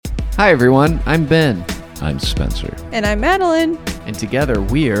Hi everyone, I'm Ben. I'm Spencer. And I'm Madeline. And together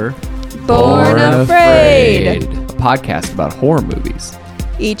we're Born Afraid, a podcast about horror movies.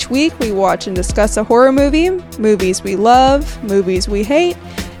 Each week we watch and discuss a horror movie, movies we love, movies we hate,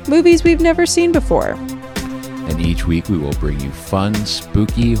 movies we've never seen before. And each week we will bring you fun,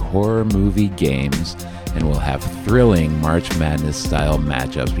 spooky horror movie games, and we'll have thrilling March Madness style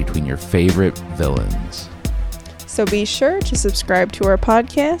matchups between your favorite villains. So be sure to subscribe to our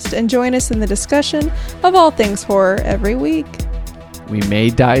podcast and join us in the discussion of all things horror every week. We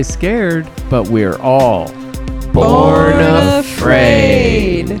may die scared, but we're all Born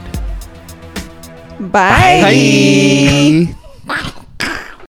Afraid. Bye. Bye.